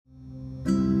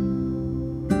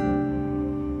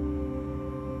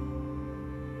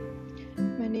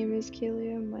name is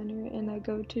Kalia Minor and I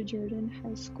go to Jordan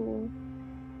High School.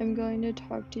 I'm going to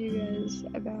talk to you guys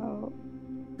about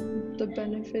the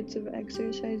benefits of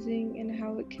exercising and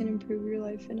how it can improve your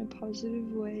life in a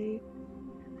positive way.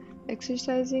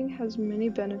 Exercising has many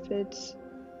benefits.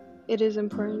 It is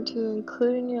important to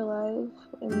include in your life,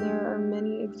 and there are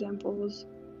many examples.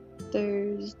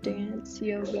 There's dance,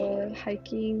 yoga,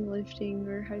 hiking, lifting,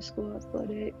 or high school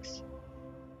athletics.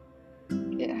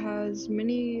 It has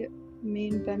many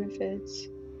main benefits.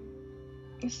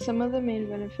 Some of the main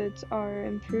benefits are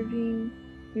improving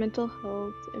mental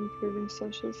health, improving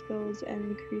social skills,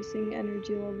 and increasing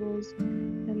energy levels,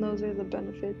 and those are the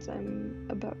benefits I'm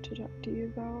about to talk to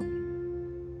you about.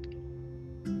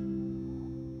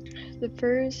 The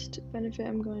first benefit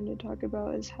I'm going to talk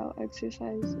about is how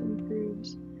exercise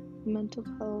improves mental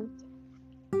health.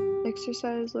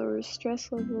 Exercise lowers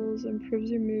stress levels,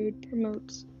 improves your mood,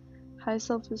 promotes high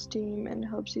self-esteem, and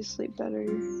helps you sleep better.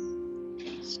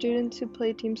 Students who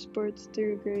play team sports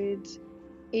through grades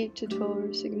 8 to 12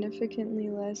 are significantly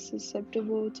less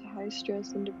susceptible to high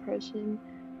stress and depression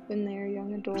when they are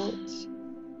young adults.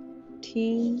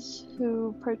 Teens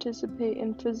who participate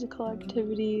in physical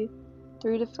activity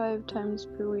 3 to 5 times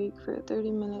per week for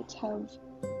 30 minutes have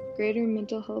greater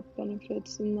mental health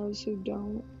benefits than those who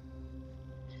don't.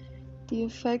 The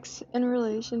effects and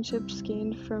relationships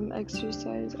gained from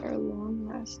exercise are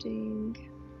long-lasting.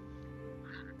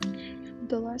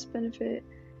 The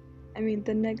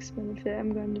next benefit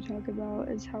I'm going to talk about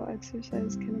is how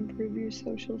exercise can improve your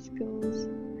social skills.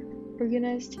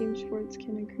 Organized team sports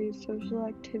can increase social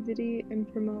activity and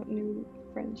promote new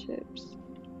friendships.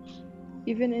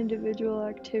 Even individual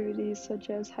activities such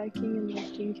as hiking and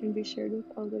lifting can be shared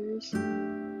with others.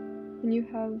 When you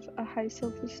have a high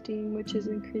self-esteem, which is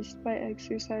increased by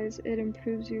exercise, it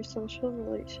improves your social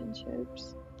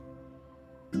relationships.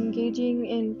 Engaging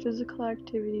in physical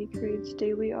activity creates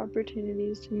daily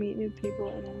opportunities to meet new people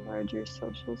and enlarge your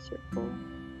social circle.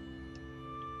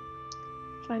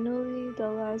 Finally, the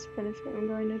last benefit I'm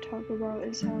going to talk about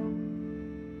is how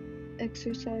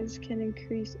exercise can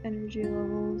increase energy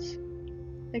levels.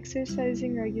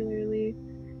 Exercising regularly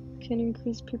can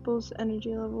increase people's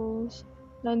energy levels.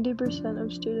 90%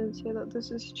 of students say that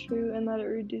this is true and that it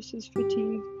reduces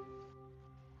fatigue.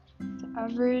 The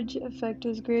average effect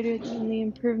is greater than the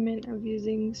improvement of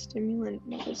using stimulant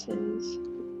medicines.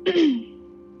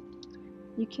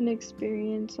 You can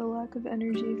experience a lack of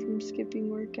energy from skipping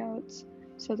workouts,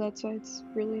 so that's why it's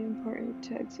really important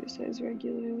to exercise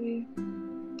regularly.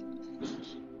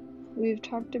 We've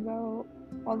talked about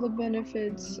all the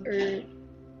benefits, or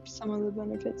some of the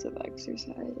benefits of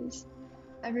exercise.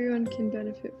 Everyone can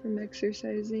benefit from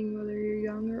exercising, whether you're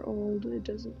young or old, it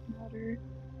doesn't matter.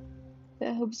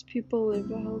 It helps people live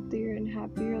a healthier and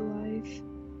happier life.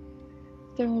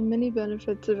 There are many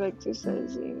benefits of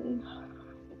exercising.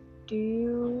 Do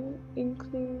you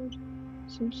include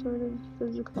some sort of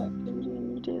physical activity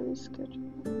in your daily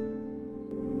schedule?